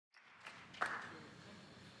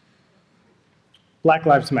Black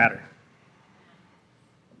Lives Matter.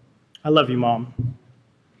 I love you, Mom.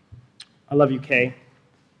 I love you, Kay.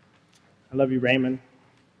 I love you, Raymond.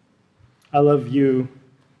 I love you,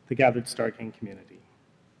 the gathered Starr King community.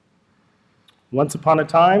 Once upon a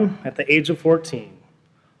time, at the age of 14,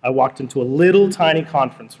 I walked into a little tiny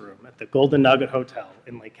conference room at the Golden Nugget Hotel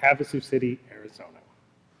in Lake Havasu City, Arizona.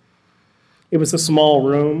 It was a small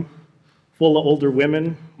room full of older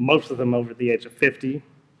women, most of them over the age of 50.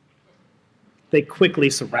 They quickly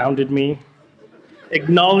surrounded me,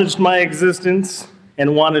 acknowledged my existence,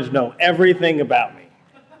 and wanted to know everything about me.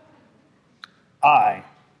 I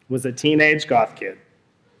was a teenage goth kid,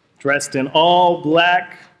 dressed in all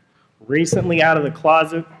black, recently out of the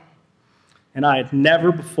closet, and I had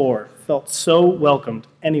never before felt so welcomed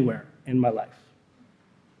anywhere in my life.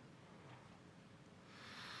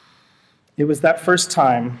 It was that first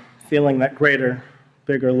time feeling that greater,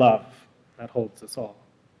 bigger love that holds us all.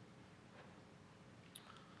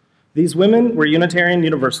 These women were Unitarian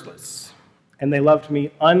Universalists, and they loved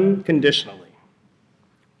me unconditionally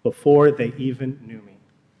before they even knew me.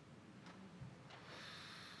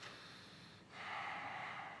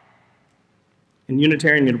 In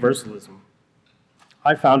Unitarian Universalism,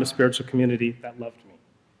 I found a spiritual community that loved me,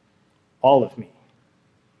 all of me,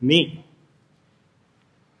 me.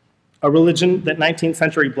 A religion that 19th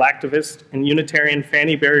century Blacktivist and Unitarian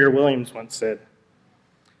Fanny Barrier Williams once said,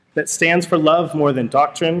 that stands for love more than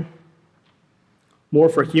doctrine, more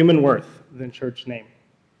for human worth than church name.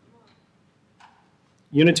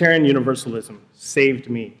 Unitarian Universalism saved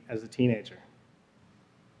me as a teenager.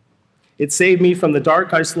 It saved me from the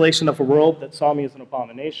dark isolation of a world that saw me as an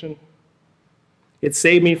abomination. It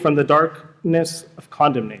saved me from the darkness of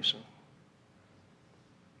condemnation.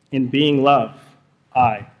 In being love,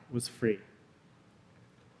 I was free.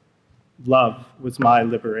 Love was my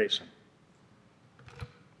liberation.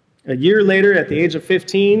 A year later, at the age of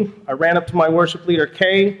 15, I ran up to my worship leader,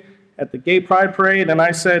 Kay, at the Gay Pride Parade, and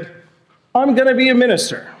I said, I'm going to be a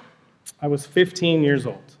minister. I was 15 years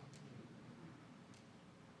old.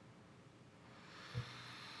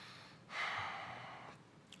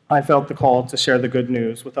 I felt the call to share the good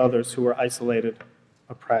news with others who were isolated,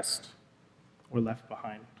 oppressed, or left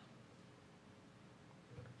behind.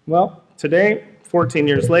 Well, today, 14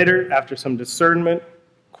 years later, after some discernment,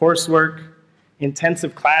 coursework,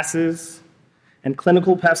 intensive classes, and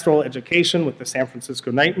clinical pastoral education with the San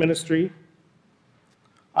Francisco Night Ministry,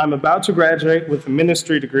 I'm about to graduate with a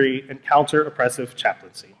ministry degree in counter-oppressive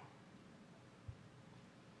chaplaincy.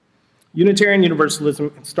 Unitarian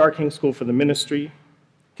Universalism and Starr King School for the Ministry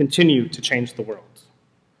continue to change the world.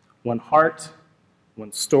 One heart,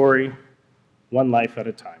 one story, one life at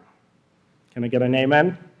a time. Can I get an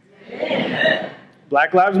amen? Amen.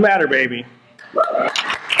 Black Lives Matter, baby.